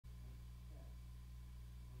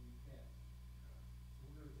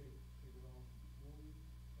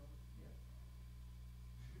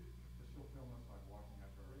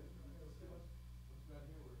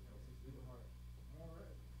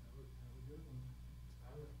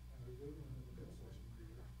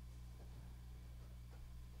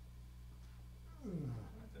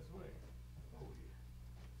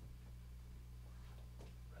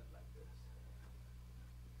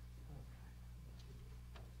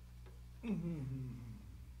So,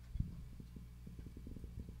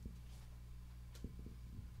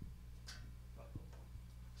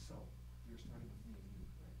 you're starting with me and you,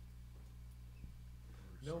 right?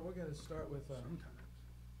 No, we're going to start with,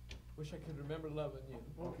 Wish I Could Remember Loving You.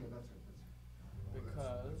 Okay, that's it.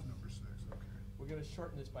 Because that's number 6, okay. we're going to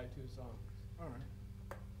shorten this by 2 songs. All right.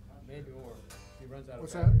 Maybe more. He runs out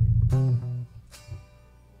What's of battery. that? We'll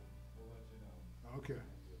let you know. Okay.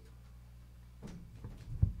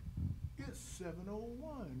 It's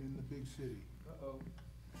 7:01 in the big city. Uh-oh.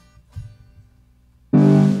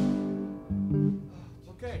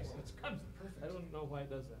 Okay, so it's comes. I don't know why it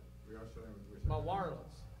does that. We are starting with It's my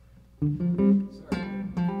wireless. Sorry.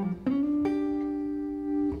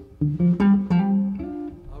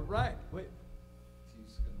 All right. Wait.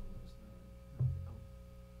 He's gonna let us know.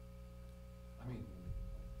 I mean,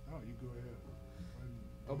 Oh, you go ahead.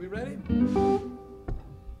 Are we ready? you didn't ask.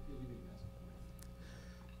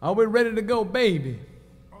 Are we ready to go, baby?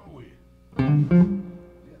 Are we?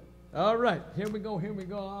 Yeah. All right. Here we go. Here we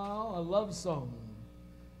go. Oh, a love song.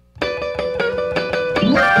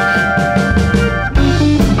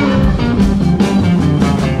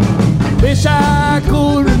 Wish I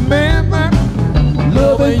could remember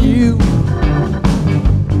loving you.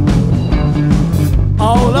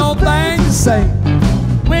 All those things you say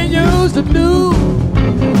we used to do.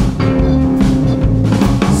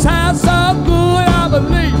 Sounds so good, I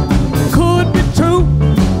believe it could be true.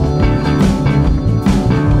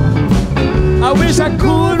 I wish I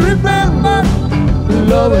could remember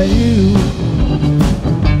loving you.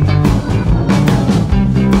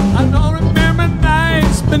 I don't remember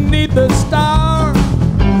nights beneath the stars.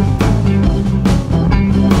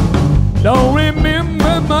 Don't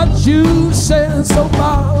remember much you said so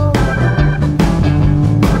far.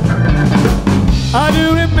 I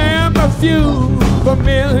do remember a few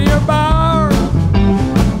familiar bars.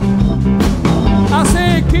 I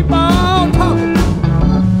say keep on talking.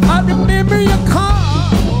 I remember your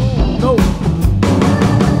car. No.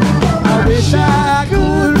 I wish I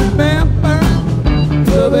could remember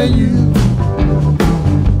loving you.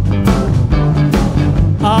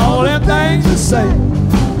 All them things you say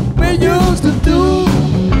we used to do.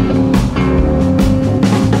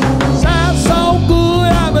 Sounds so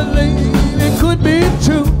good, I believe it could be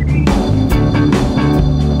true.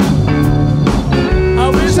 I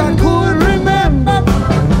wish I could remember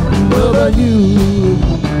loving you.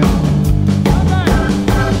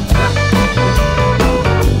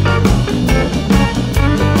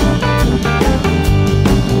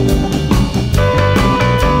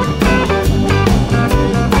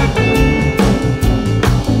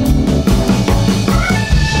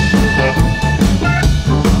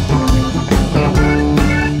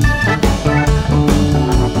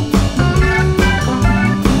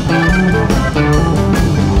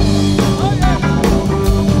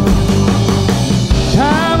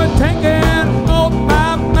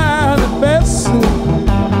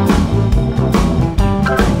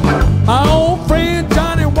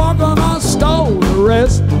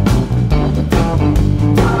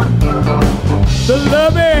 The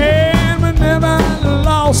love we had was never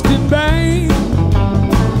lost in vain.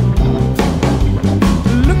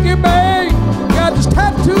 Look at me, got this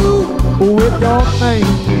tattoo with your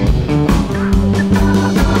name.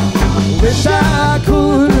 Wish I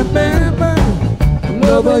could remember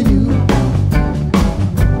loving you.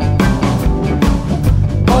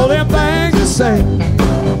 All them things you say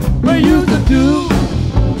we used to do.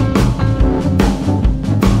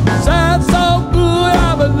 Sounds so good,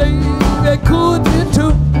 I believe it could be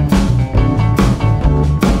true.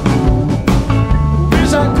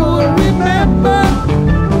 Wish I could remember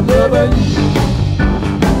loving you.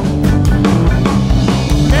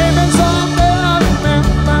 Maybe someday I'll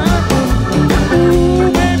remember.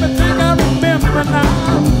 Ooh, maybe think I remember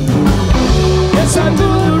now. Yes, I do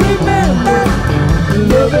remember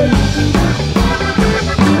loving you.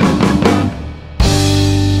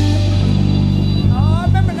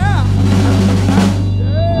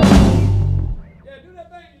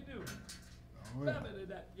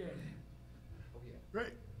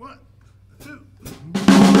 Great. 1, 2.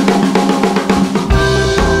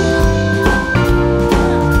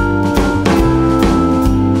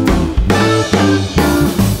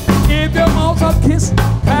 If you want some kiss,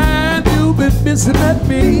 and you've been missing at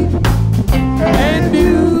me, and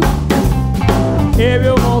you, if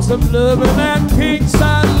you want some loving and king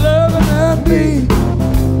side loving at me,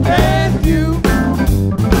 and you,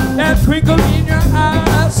 that twinkle in your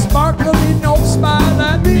eyes, sparkle in your smile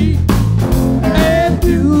at me, and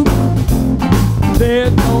you,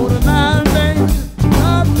 there's no denying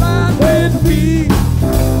I'm lying with me,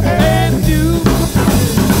 and you.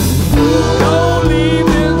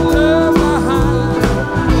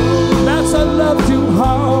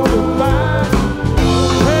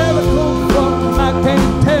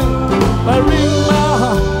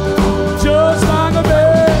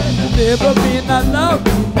 been a love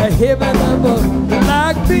in the heaven above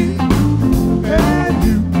like me and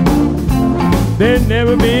you. There's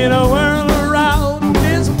never been a world around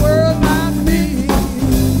this world like me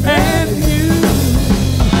and you.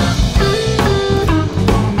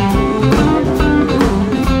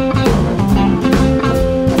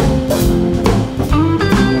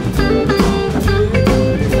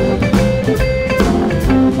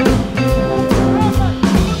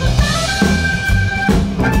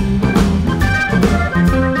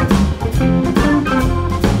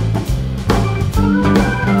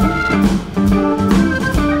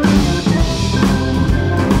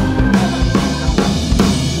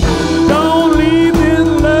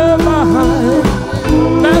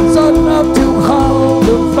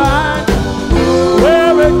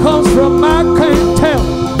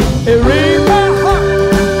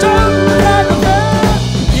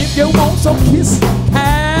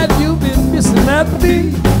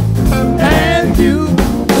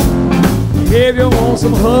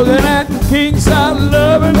 Some hugging and king-size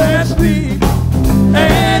loving that's me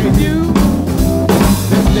and you.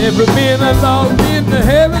 There's never been a love in the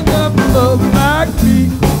heaven of love like me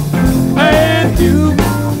and you.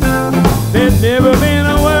 There's never been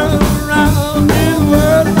a world around this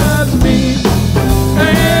world like me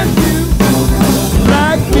and you,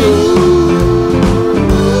 like me.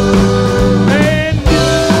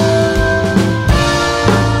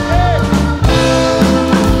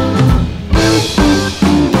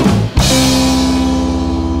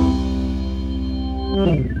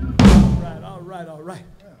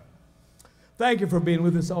 Thank you for being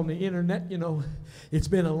with us on the internet. You know, it's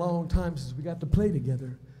been a long time since we got to play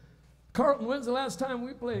together. Carlton, when's the last time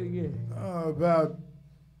we played again? About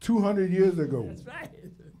 200 years ago. That's right.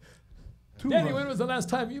 Danny, when was the last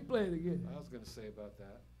time you played again? I was going to say about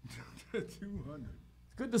that. 200.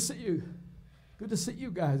 Good to see you. Good to see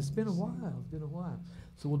you guys. It's been a while. It's been a while.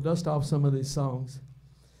 So we'll dust off some of these songs.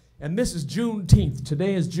 And this is Juneteenth.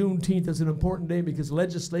 Today is Juneteenth. It's an important day because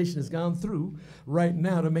legislation has gone through right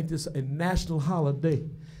now to make this a national holiday.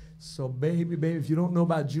 So baby, if you don't know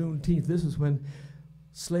about Juneteenth, this is when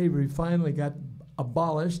slavery finally got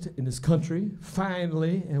abolished in this country,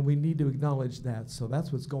 finally, and we need to acknowledge that. So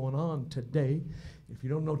that's what's going on today. If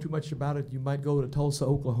you don't know too much about it, you might go to Tulsa,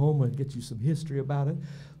 Oklahoma and get you some history about it.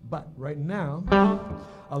 But right now,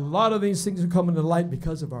 a lot of these things are coming to light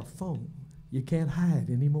because of our phone. You can't hide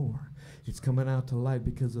anymore. It's coming out to light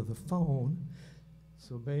because of the phone.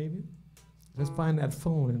 So, baby, let's find that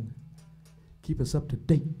phone and keep us up to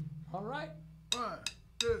date. All right? 1,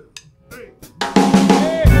 2, 3.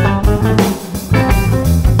 Hey.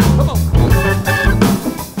 Come on.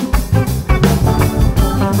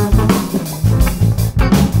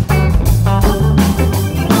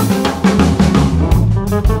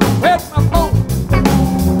 Where's my phone?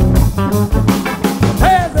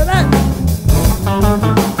 Where's it at?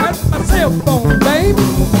 Where's my cell phone, baby?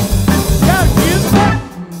 Gotta get it back.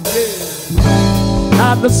 Yeah.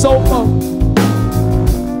 Not the sofa,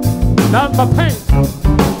 not my pants.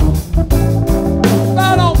 If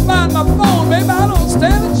I don't find my phone, baby, I don't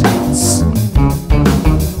stand a chance.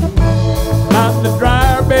 Not in the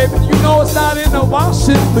dryer, baby. You know it's not in the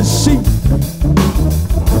washing machine.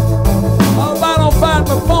 Oh, if I don't find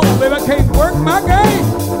my phone, baby, I can't work my game.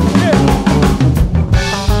 Yeah.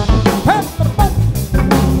 Pass the phone.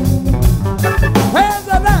 Where's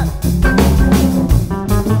that at?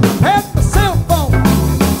 Pass the cell phone.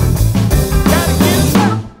 Gotta get it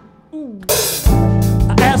out. Ooh.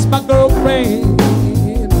 I asked my girlfriend,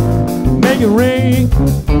 make it ring.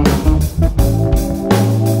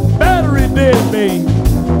 Battery dead, babe,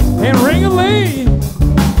 and ring-a-ling.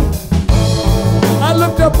 I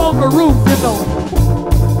looked up on the roof, you know,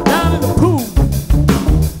 down in the pool.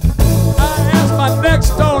 I asked my next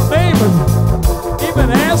door neighbor,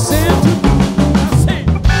 even asked him to. I said,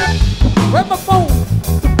 where's my phone?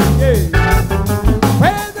 Yeah.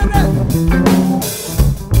 Where's it at?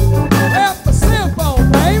 Where's my cell phone,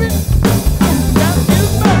 baby? Gotta get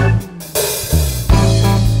it back.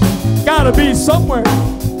 Gotta be somewhere.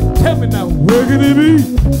 Tell me now, where can it be?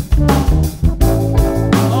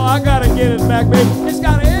 Oh, I gotta get it back, baby. It's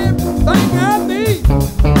got everything I need.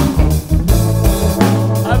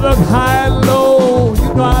 I look high and low,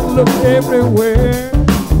 you know I look everywhere.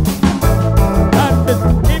 Not just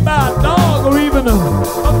eat by a dog or even a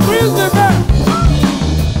grizzly bear.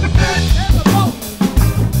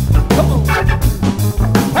 Come on.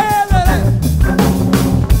 Where's it at?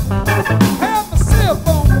 Have my cell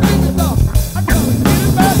phone, baby, dog. I gotta get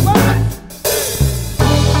it back, baby.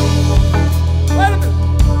 Wait a minute.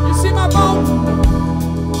 You see my phone?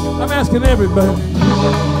 I'm asking everybody.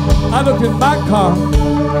 I looked in my car.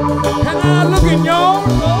 Can I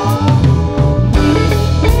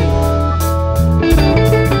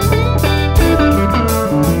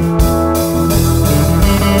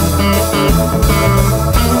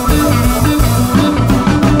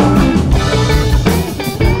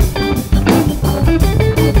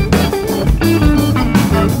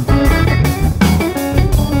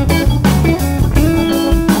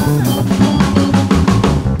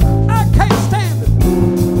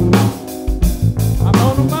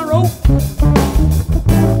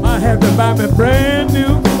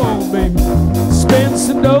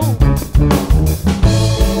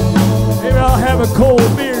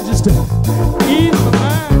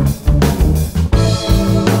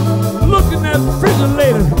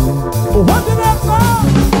later. What did I find?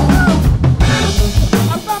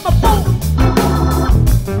 I found my phone.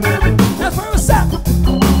 That's where it's at. I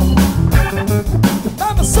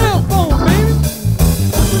found my cell phone, baby.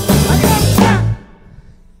 I got it back.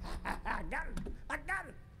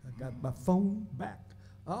 I got my phone back.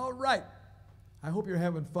 All right. I hope you're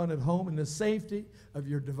having fun at home in the safety of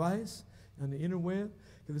your device on the interweb,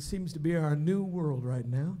 because it seems to be our new world right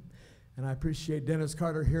now. And I appreciate Dennis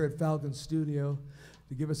Carter here at Falcon Studio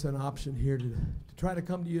to give us an option here to try to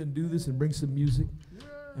come to you and do this and bring some music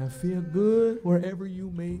and feel good wherever you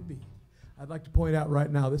may be. I'd like to point out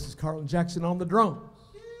right now, this is Carlton Jackson on the drums.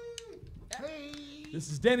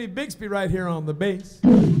 This is Denny Bixby right here on the bass,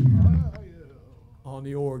 on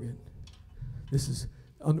the organ. This is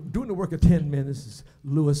doing the work of 10 men. This is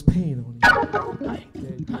Lewis Payne on the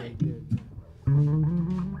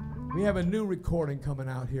We have a new recording coming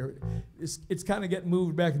out here. It's kind of getting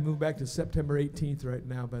moved back to September 18th right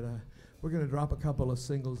now, but we're going to drop a couple of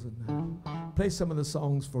singles and play some of the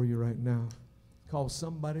songs for you right now. Called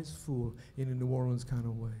Somebody's Fool in a New Orleans kind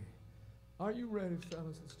of way. Are you ready,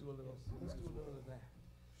 fellas? Let's do a little of that.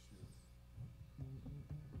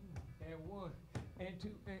 And one, and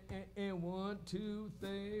two, and 1, 2,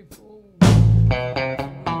 3, 4.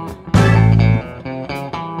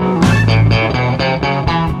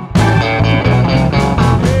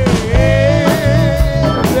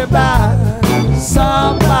 Everybody,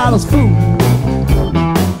 somebody's fool.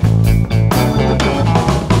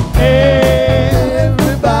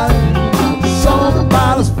 Everybody,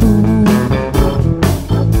 somebody's fool.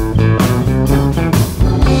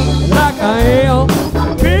 Like I am,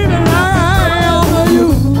 feeling like I am to you.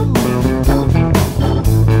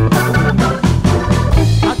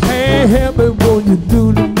 I can't help it what you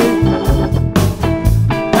do to me.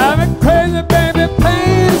 Drive me crazy, baby,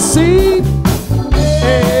 plain to see.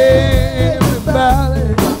 Everybody,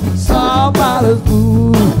 somebody's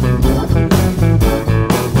fool.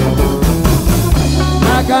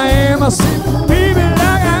 Like I am, I see baby,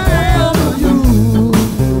 like I am to you.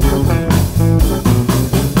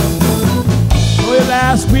 Oh,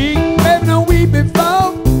 last week, maybe the week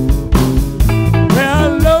before. Well,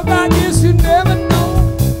 love, I guess you never know.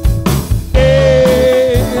 Everybody,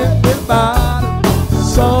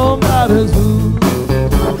 somebody's fool.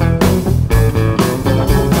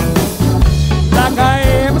 Like I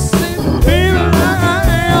am, I see baby, like I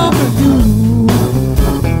am to you.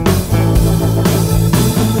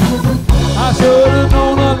 I should have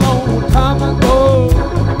known a long time ago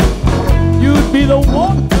you'd be the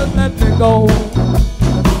one to let me go.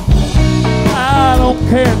 I don't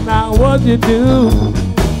care now what you do.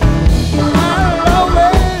 I'll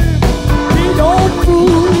always be your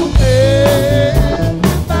fool.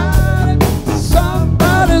 Everybody,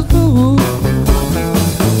 somebody's fool.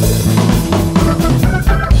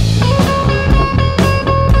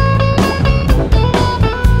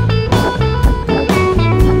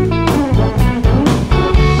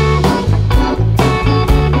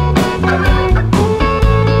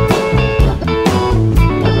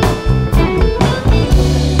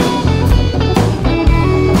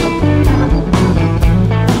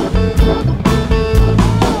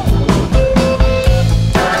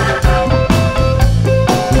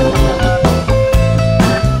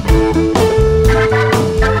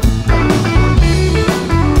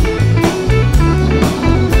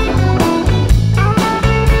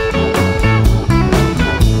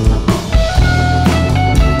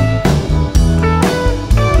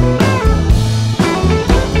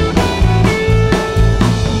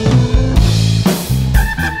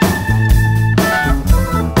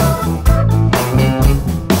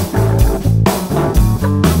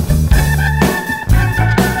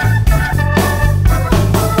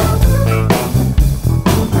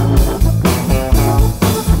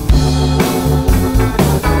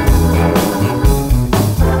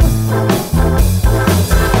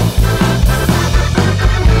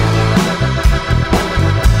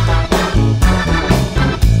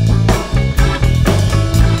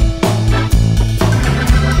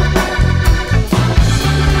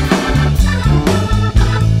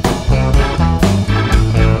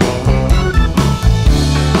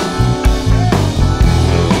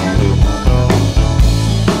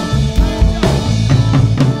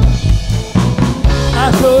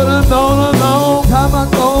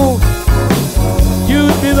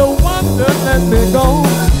 Let me go.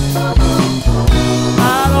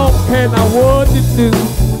 I don't care now what you do.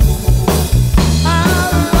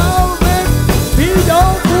 I'll always be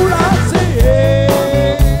your fool. I say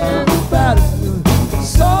everybody's fool,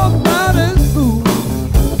 somebody's fool.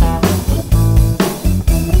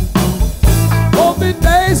 Hope in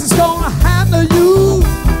days it's gonna happen to you.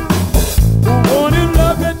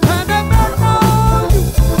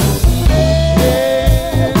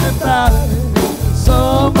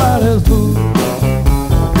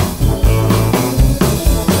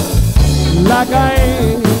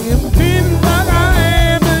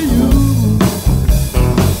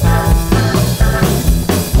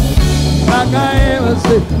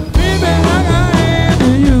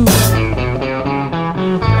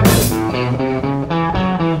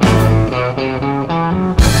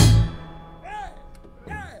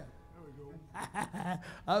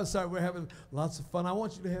 I'm sorry, we're having lots of fun. I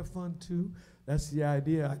want you to have fun too. That's the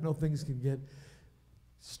idea. I know things can get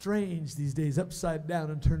strange these days, upside down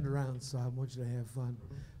and turned around, so I want you to have fun.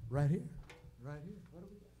 Right here. Right here. What do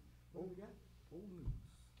we got? What do we got? Old news.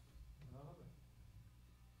 All right.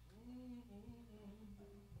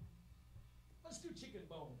 Let's do chicken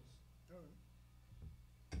bones. All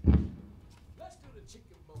right. Let's do the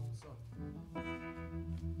chicken bone song.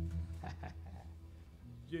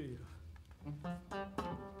 Yeah.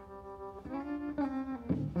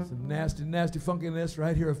 Some nasty, nasty funkiness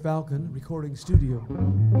right here at Falcon Recording Studio.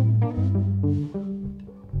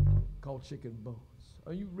 Called Chicken Bones.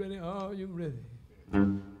 Are you ready? Are you ready?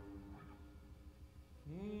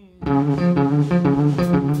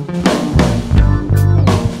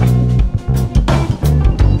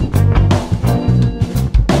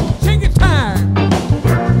 Chicken time!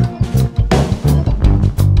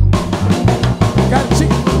 Got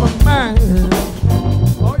chicken on my mind.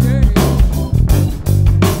 Oh yeah.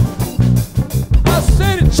 I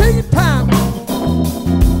said it's chicken time.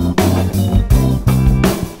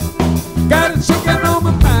 Got a chicken on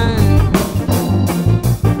my mind.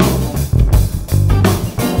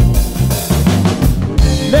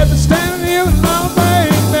 Let me stand here with my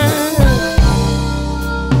baby.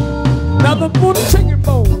 Nothing but a chicken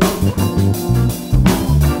bone.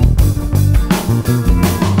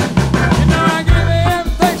 You know I give you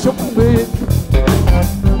everything so big.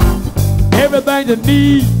 Everything you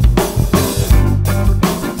need.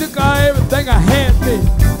 She took out everything I had me.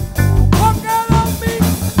 Walk out on me,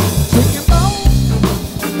 chicken bone.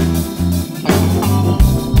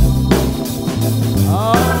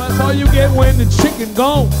 Oh, that's all you get when the chicken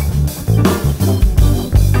gone.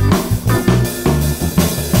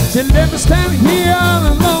 She let me stand here all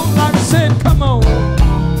alone, like I said, come on.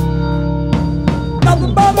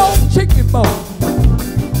 Nothing but old chicken bone.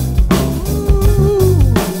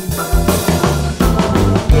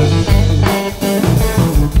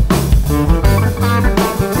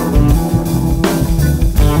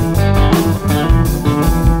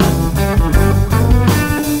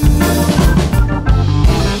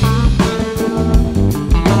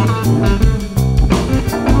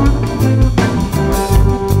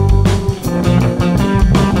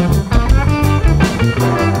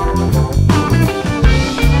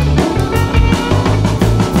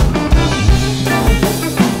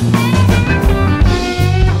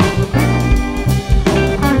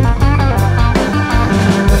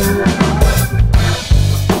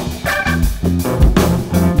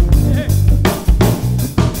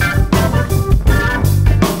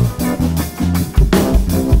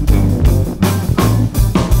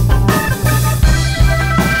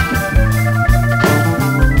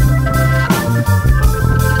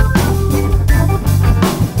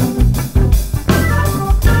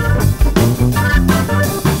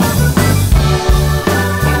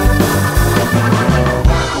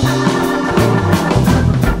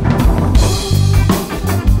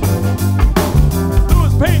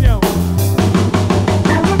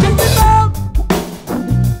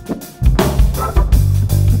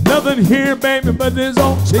 Here, baby, but there's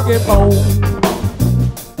old chicken bone.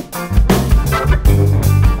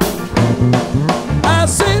 I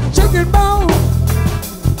said chicken bone.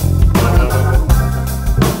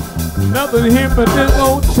 Nothing here but this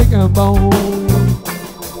old chicken bone.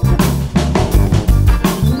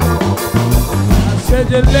 I said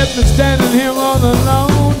you left me standing here all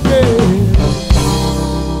alone, yeah.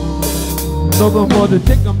 Nothing but the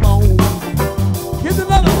chicken bone. Here's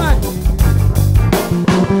another thing.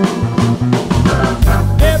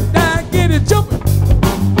 If I get it jumping,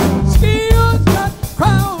 skills got the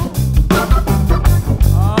crown.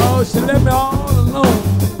 Oh, she left me all alone.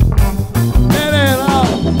 That ain't all.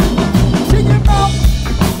 Chicken bone.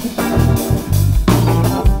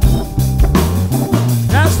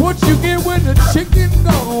 That's what you get when the chicken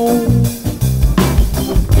gone.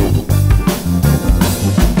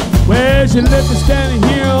 Well, she left me standing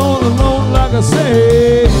here all alone, like I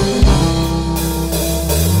said.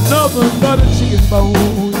 Nothing but a chicken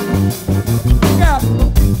bone. Yeah.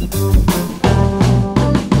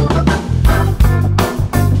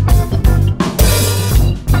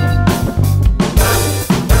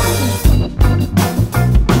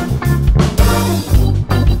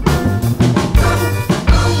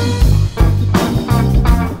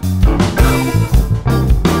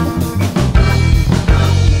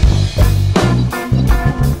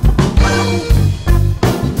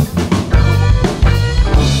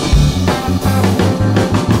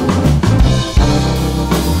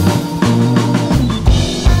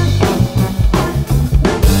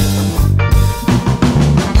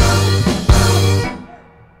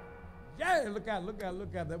 out, look out, look out,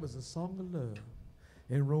 look out. That was a song of love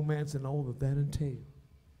and romance and all that that entailed.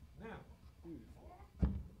 Now,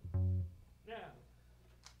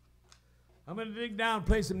 I'm going to dig down and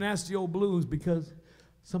play some nasty old blues because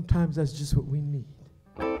sometimes that's just what we need.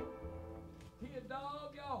 Here,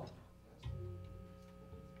 dog, y'all.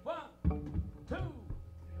 1, 2,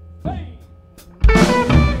 3.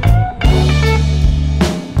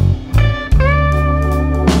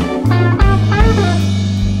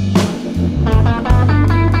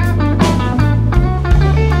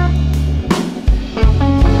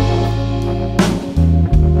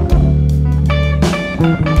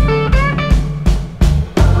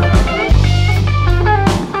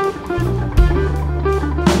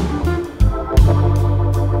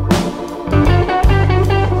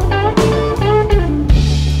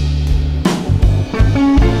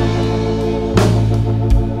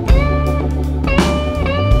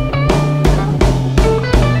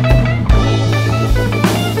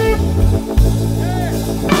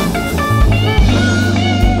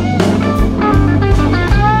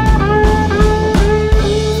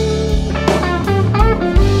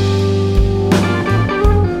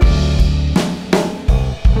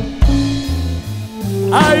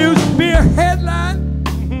 I used to be a headline,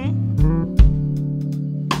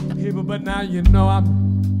 people, but now you know I'm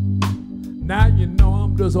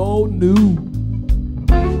just old news.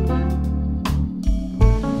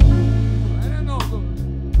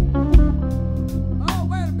 Oh,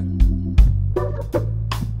 wait a minute.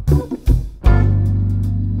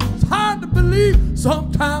 It's hard to believe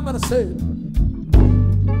sometime what I said.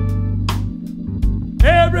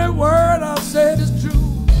 Every word I said is true.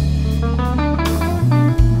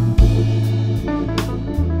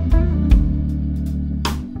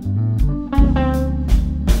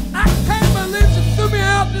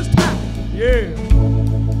 This time, yeah.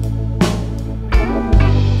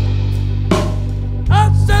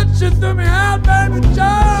 I said she threw me out, baby,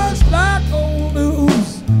 just like old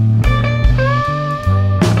news.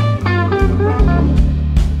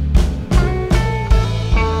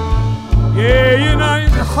 Yeah, you know,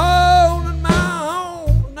 you're holding my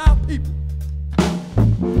own now, people.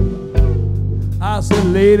 I said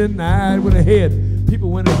late at night when the head,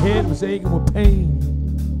 people when the head was aching with pain.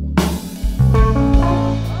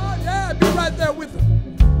 Right there with them.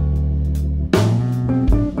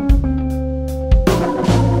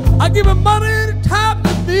 I give them money anytime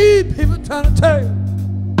they need, people trying to tell you.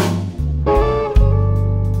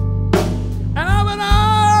 And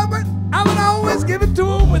I would always give it to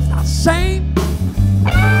them with the same.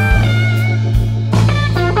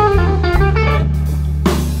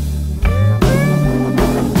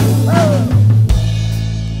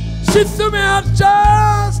 She threw me out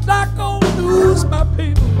just like old news, my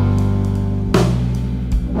people.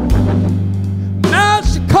 Now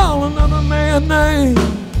she calling another man's name.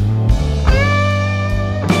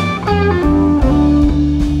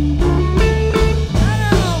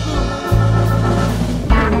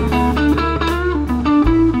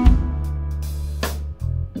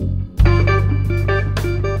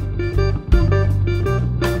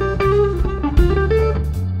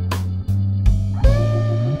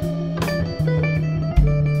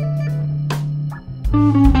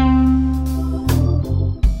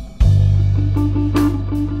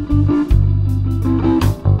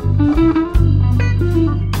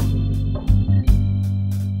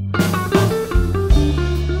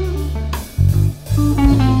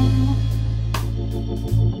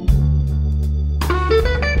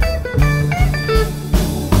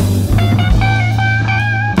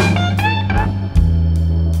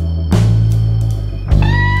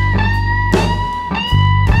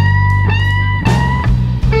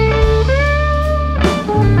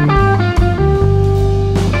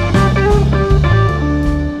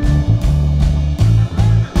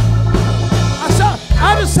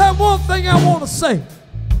 Say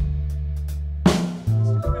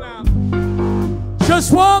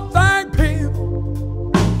just one thing,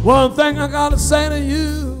 people, one thing I gotta say to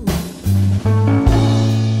you.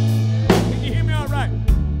 Can you hear me all right?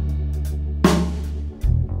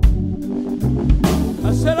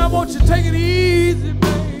 I said I want you to take it easy,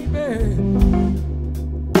 baby.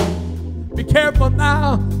 Be careful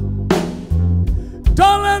now.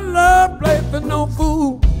 Don't let love play for no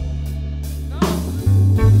fool.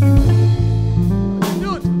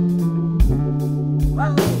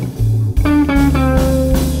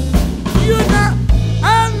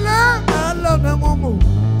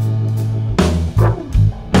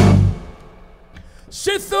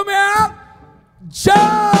 She threw me out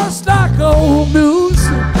just like old news.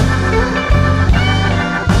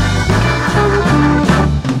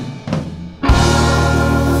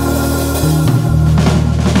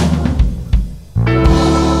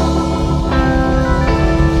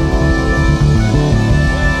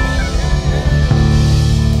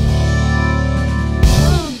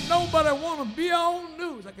 gonna be on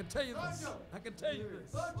news. I can tell you this. I can tell you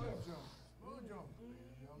this. Ladies and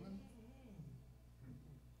gentlemen.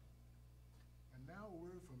 And now a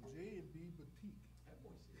word from J&B Boutique.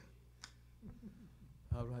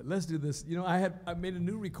 All right, let's do this. You know, I made a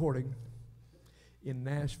new recording in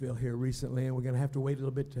Nashville here recently, and we're gonna have to wait a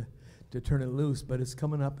little bit to turn it loose, but it's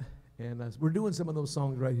coming up, and we're doing some of those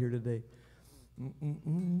songs right here today.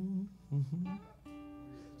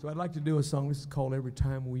 So I'd like to do a song. This is called "Every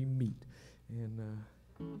Time We Meet," and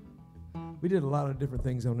we did a lot of different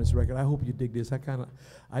things on this record. I hope you dig this. I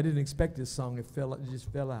didn't expect this song. It just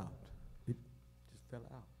fell out. It just fell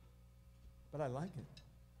out, but I like it.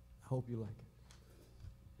 I hope you like it.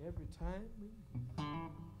 Every time we meet,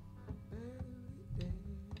 every day,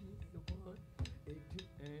 1, 8, 2,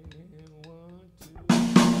 and 1, 2.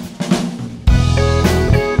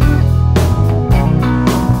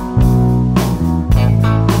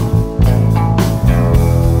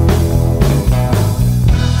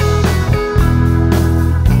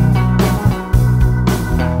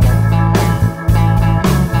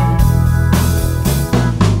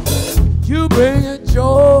 You bring a joy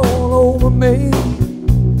all over me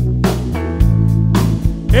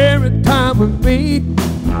every time we meet,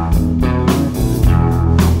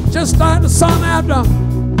 just like the sun after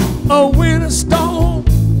a winter storm.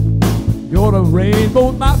 You're the rainbow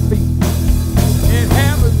at my feet. It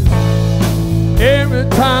happens every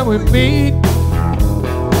time we meet.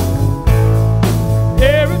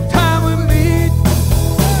 Every time we meet.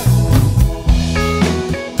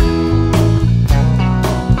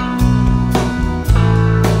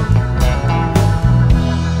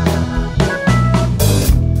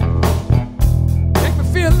 Make me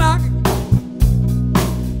feel like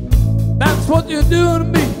that's what you do to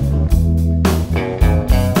me.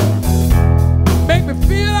 Make me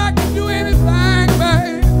feel like I can do anything,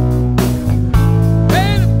 babe.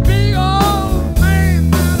 Made a big old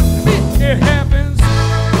man out of me. It happens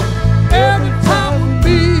every time we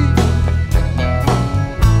meet.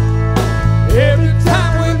 Every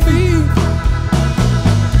time we meet.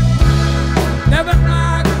 Never knew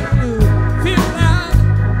I could feel that.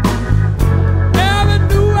 Never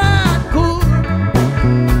knew I could.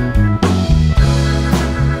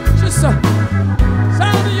 Just a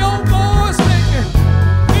sound of your voice make me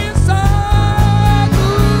feel so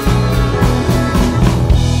good.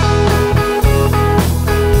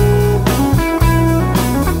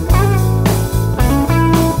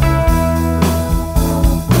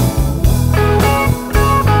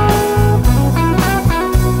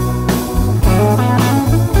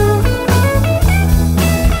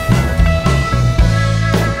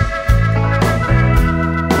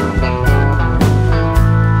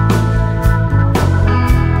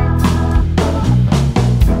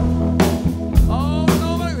 Oh,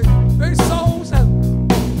 nobody, big souls have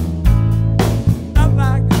not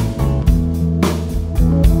like this.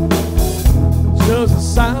 Just the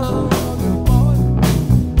sound of your voice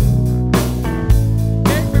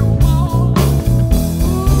make me warm.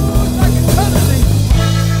 Ooh, like eternity.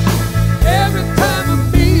 Every time we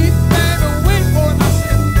meet, baby, wait for it. I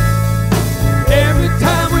said, every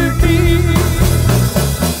time we meet.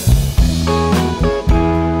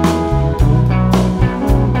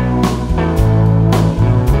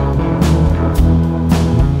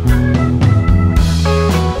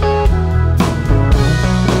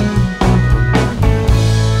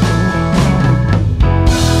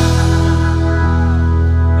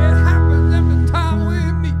 It happens every time we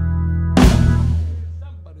meet.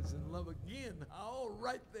 Somebody's in love again. All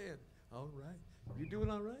right then. All right. You doing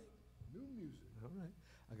all right? New music. All right.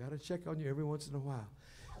 I got to check on you every once in a while.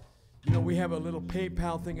 You know, we have a little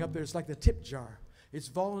PayPal thing up there. It's like the tip jar. It's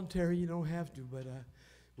voluntary. You don't have to, but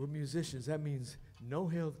we're musicians. That means no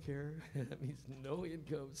health care. That means no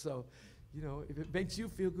income. So, you know, if it makes you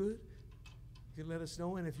feel good, you can let us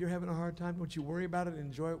know. And if you're having a hard time, don't you worry about it.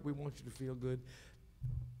 Enjoy it. We want you to feel good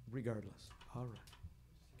regardless. All right.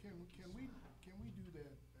 Can we do that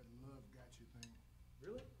Love Got You thing?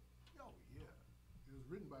 Really? Oh yeah. It was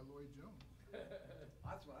written by Lloyd Jones.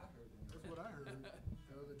 That's what I heard. That's what I heard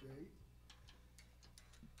the other day.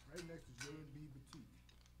 Right next to J&B Boutique.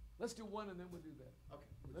 Let's do one and then we'll do that. Okay.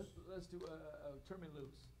 Let's do Turn Me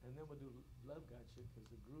Loose, and then we'll do Love Got You, because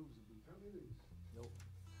the grooves will be. Turn me loose. Nope.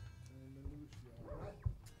 Turn me loose, y'all.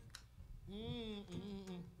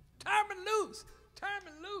 Turn me loose. Turn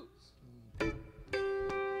me loose.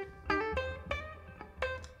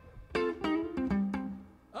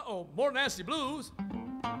 Uh-oh, more nasty blues.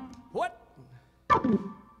 What?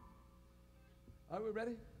 Are we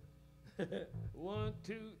ready? 1,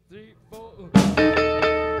 2, 3, 4.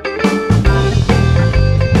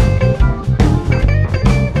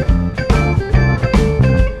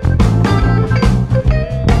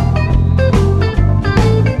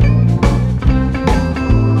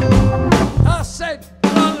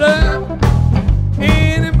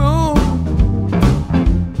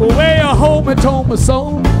 my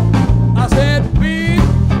soul. I said, be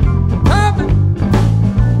happy,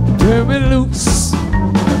 turn me loose.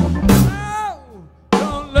 Oh,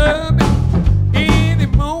 don't love me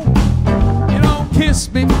anymore. You don't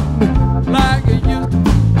kiss me like you used to.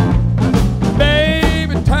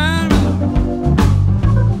 Baby, turn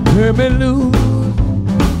me loose.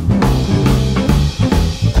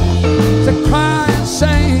 To cry and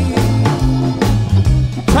sing,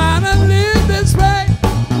 trying to live this way.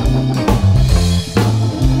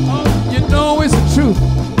 Oh, you know it's the truth.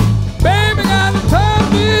 Baby, gotta turn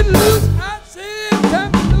me loose. I said,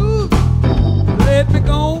 turn me loose. Let me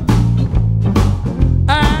go.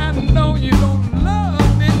 I know you don't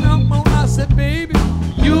love me no more. I said, baby,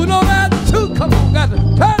 you know that too. Come on, gotta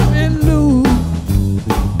turn me loose.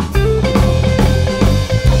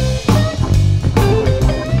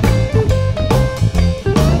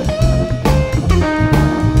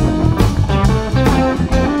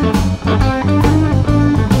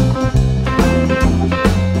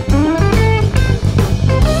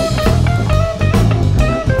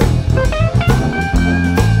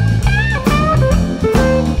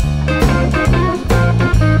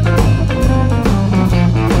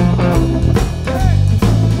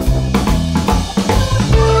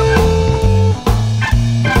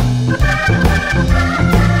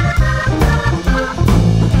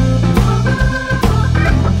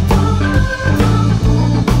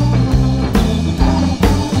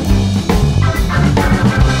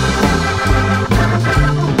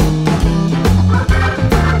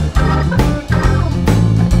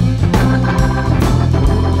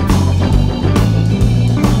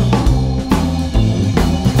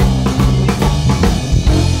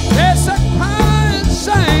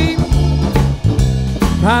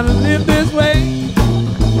 Trying to live this way.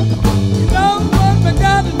 You know what we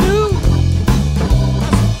gotta do.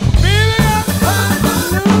 Baby, gotta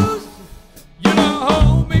turn me loose. You don't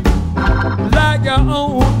hold me like you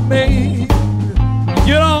own me.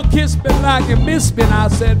 You don't kiss me like you miss me. And I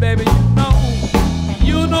said, baby,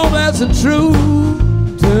 you know that's the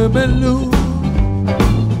truth. Turn me loose.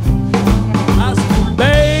 I said,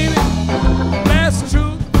 baby, that's the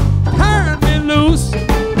truth. Turn me loose.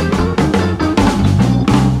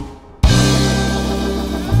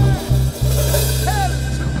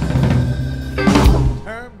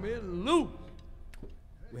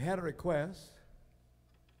 We had a request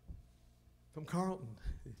from Carlton.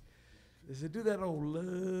 They said, do that old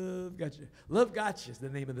Love Got You. Love Got You is the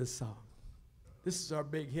name of this song. This is our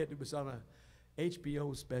big hit. It was on a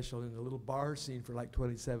HBO special in a little bar scene for like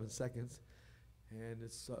 27 seconds. And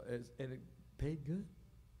and it paid good.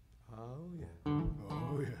 Oh, yeah.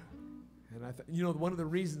 Oh, yeah. And I thought, you know, one of the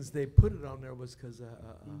reasons they put it on there was because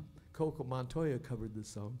Coco Montoya covered this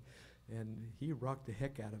song. And he rocked the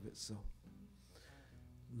heck out of it, so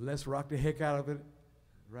let's rock the heck out of it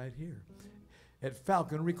right here at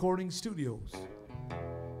Falcon Recording Studios.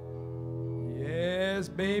 Yes,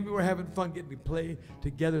 baby, we're having fun getting to play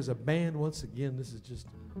together as a band once again. This is just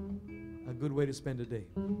a good way to spend a day.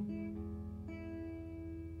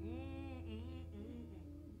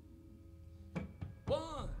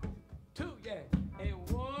 One, two, yeah. And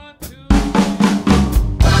 1, 2.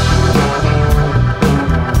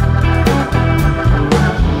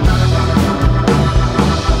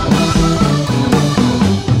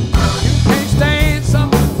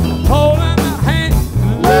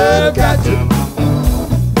 Got you.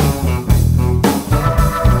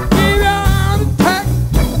 Give your heart attack.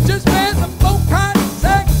 Just made some folk kind of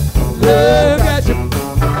sex. Love got you.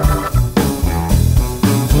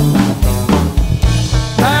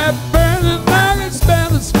 Fire burning like it smell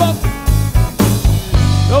the smoke.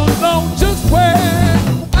 Don't know just where.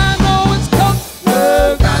 I know it's coming.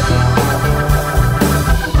 Love got you.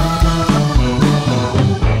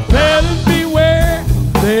 Fellas beware.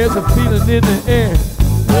 There's a feeling in the air.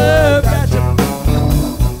 Love got you.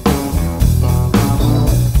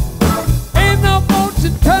 Ain't no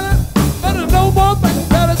fortune teller, but I know more than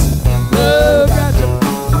fellas. Love got you.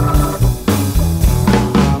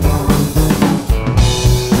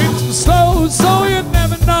 Creeps me slow, so you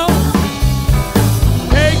never know.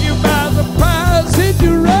 Take you by surprise, hit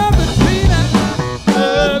you right between that.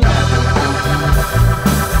 Love got you.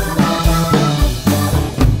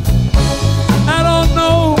 I don't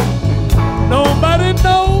know nobody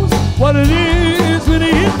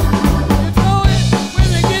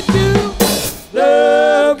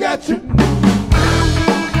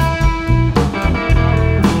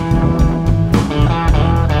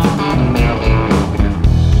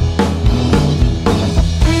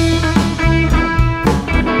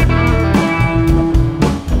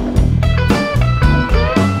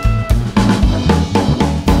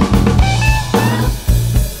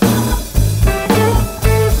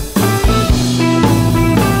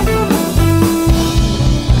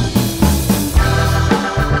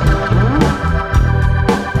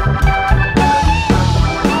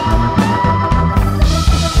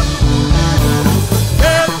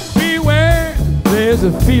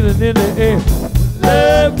There's a feeling in the air.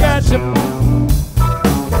 Love got you.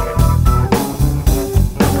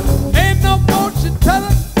 Ain't no fortune teller,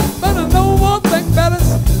 but I know one thing better.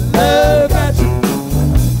 Love got you.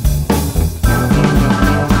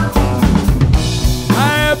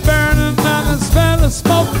 I burning and I smell of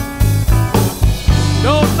smoke.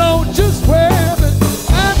 Don't know just where, but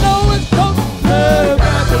I know it's coming. Love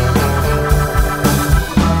got you.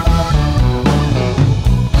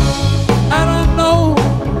 I don't know.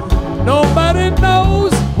 Nobody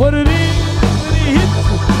knows what it is when it hits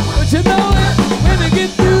you, but you know it when it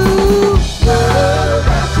gets through. Love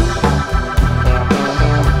got you.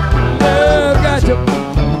 Love got you.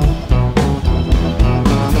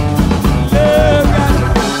 Love got you.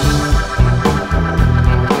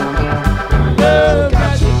 Love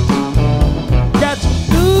got you. Got you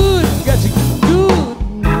good. Got you good.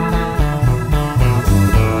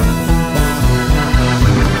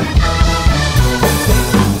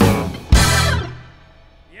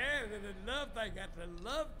 Yeah, the love thing, got the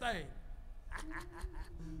love thing.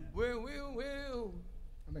 Well.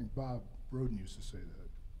 I think Bob Roden used to say that.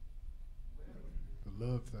 The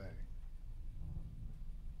love thing.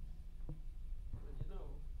 You know,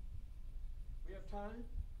 we have time?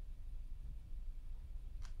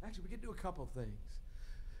 Actually, we can do a couple things.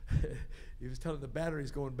 He was telling the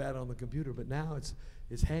battery's going bad on the computer, but now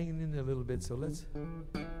it's hanging in a little bit, so let's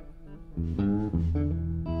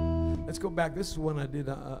go back. This is one I did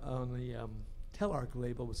on the Telarc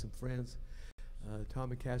label with some friends.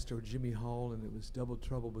 Tommy Castro, Jimmy Hall, and it was Double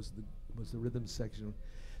Trouble was the rhythm section.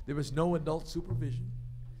 There was no adult supervision.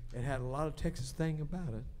 It had a lot of Texas thing about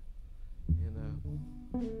it.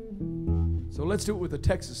 And so let's do it with the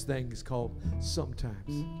Texas thing. It's called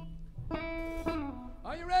Sometimes.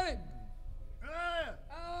 Are you ready?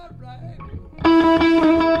 All right.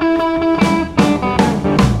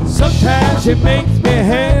 Sometimes she makes me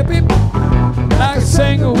happy, like a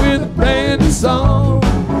singer with a brand new song.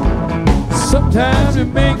 Sometimes it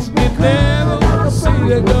makes me never want to see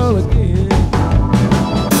that girl again.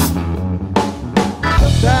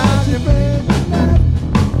 Sometimes it makes me laugh.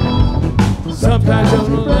 Sometimes you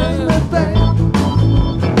don't understand.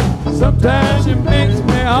 Sometimes it makes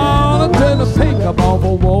me all until the pink up off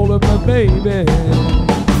a wall of my baby.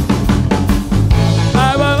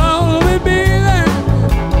 I will only be there,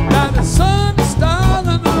 got the sun, the stars,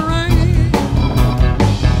 and the rain.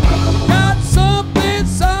 Got something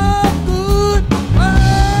so good,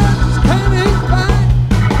 I just can't explain.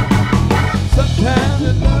 Sometimes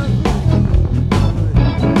it does.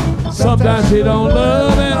 Sometimes she don't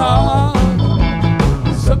love at all.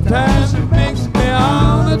 Sometimes it makes me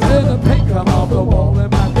all until the paint come off the wall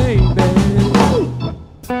of my baby.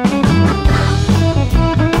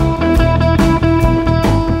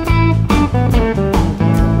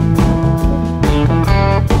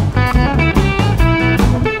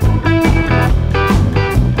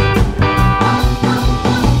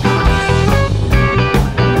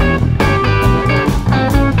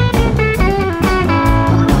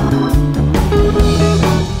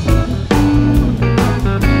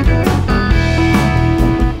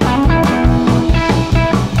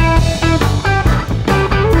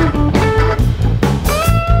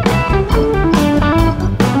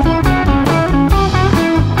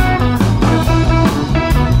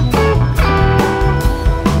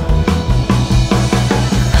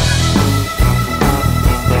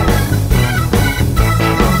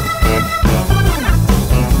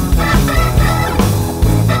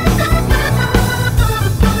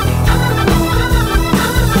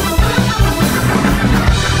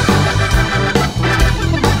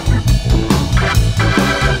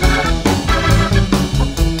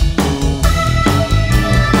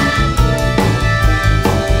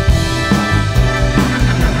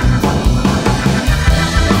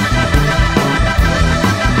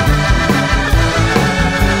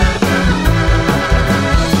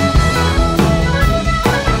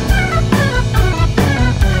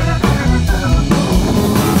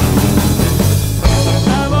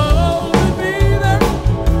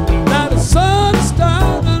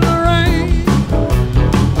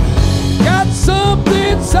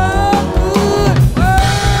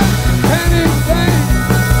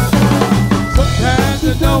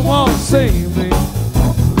 Save me.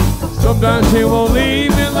 Sometimes she won't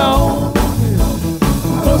leave me alone.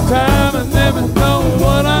 Most time I never know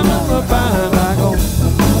what I'm gonna find. I go.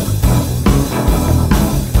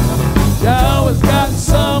 She always got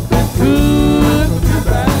something good for me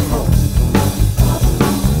back home.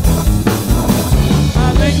 I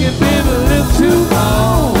think it's been a little too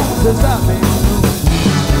long since I've been.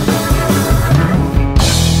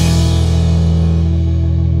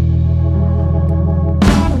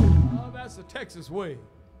 Texas way.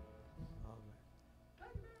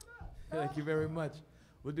 Thank you very much.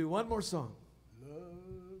 We'll do one more song.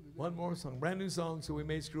 One more song. Brand new song, so we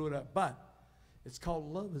may screw it up. But it's called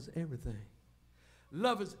Love is Everything.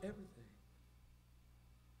 Love is everything.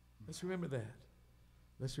 Let's remember that.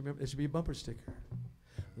 Let's remember. It should be a bumper sticker.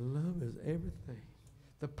 Love is everything.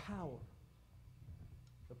 The power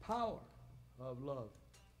of love.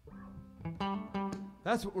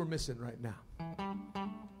 That's what we're missing right now.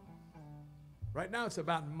 Right now it's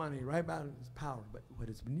about money, right about its power, but what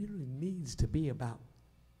it really needs to be about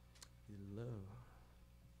is love.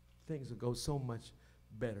 Things will go so much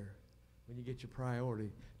better when you get your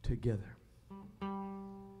priority together.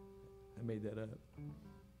 I made that up.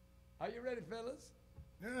 Are you ready, fellas?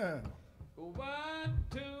 Yeah. 1,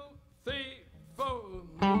 2, 3, 4.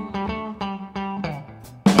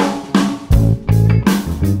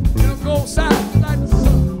 It'll go south like the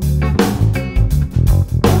sun.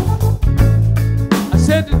 I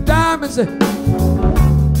said the diamonds that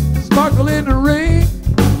sparkle in the rain.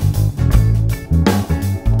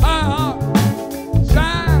 My heart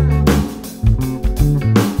shine.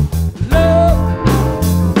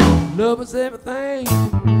 Love is everything.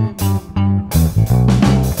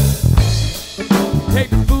 Take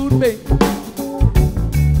the food, baby,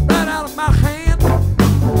 right out of my hand.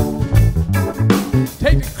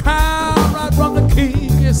 Take the crown right from the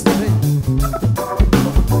king yesterday.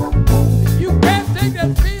 You can't take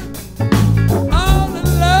that feeling, all the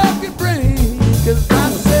love can bring. 'Cause I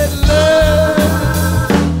said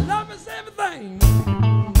love is everything.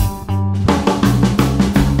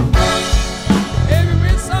 If you're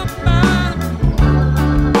with somebody,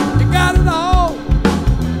 you got it all.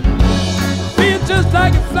 Feel just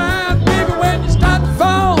like a flying baby when you start to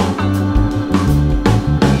fall.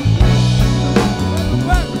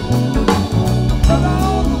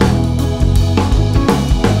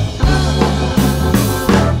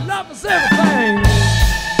 Love is everything.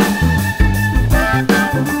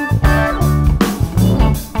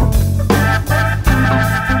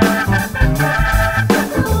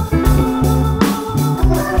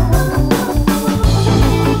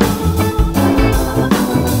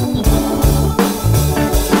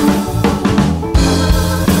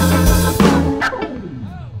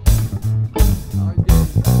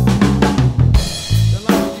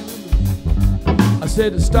 I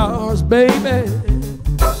said the stars, baby,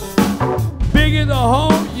 big as the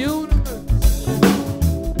whole universe.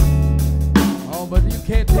 Oh, but you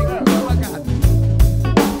can't take it all I got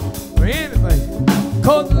for anything.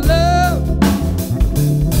 'Cause love,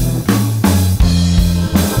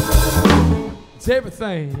 it's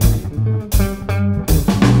everything.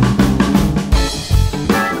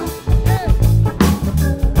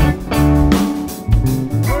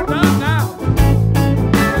 We're done now.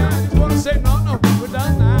 I just want to say, no, we're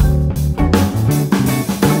done now.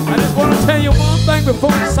 I just want to tell you one thing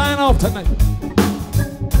before we sign off tonight.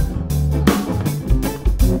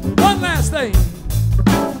 One last thing.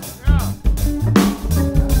 Love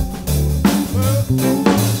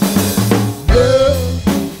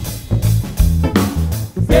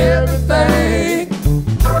is everything.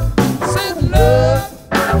 Said love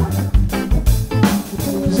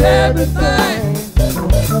is everything.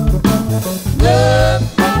 Love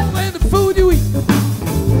when the food you eat,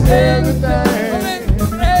 everything. When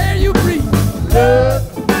the air you breathe, love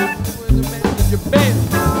when the man in your bed,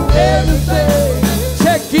 everything.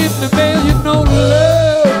 Check in the mail, you know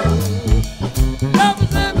love. Love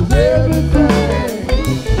is everything.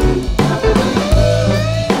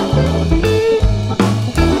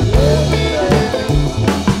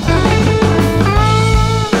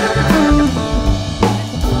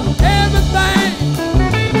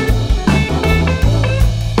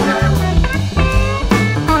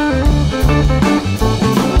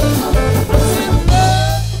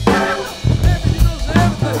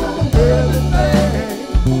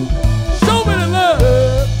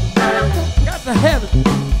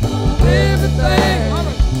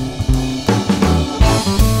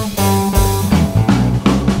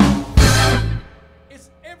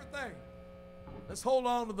 Let's hold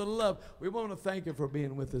on to the love. We want to thank you for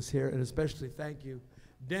being with us here, and especially thank you,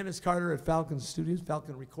 Dennis Carter at Falcon Studios,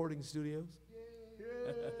 Falcon Recording Studios.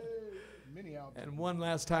 Many albums. And one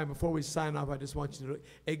last time before we sign off, I just want you to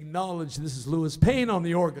acknowledge this is Lewis Payne on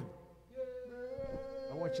the organ.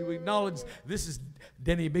 I want you to acknowledge this is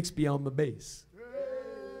Denny Bixby on the bass.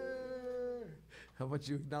 I want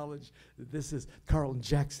you to acknowledge that this is Carl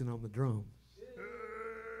Jackson on the drums.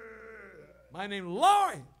 My name is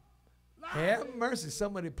Lloyd. Have mercy.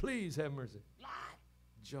 Somebody please have mercy.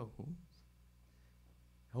 Jones.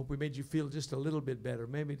 I hope we made you feel just a little bit better,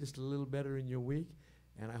 maybe just a little better in your week.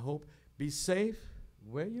 And I hope Be safe.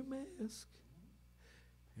 Wear your mask.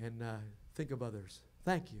 And think of others.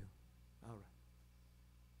 Thank you. All right.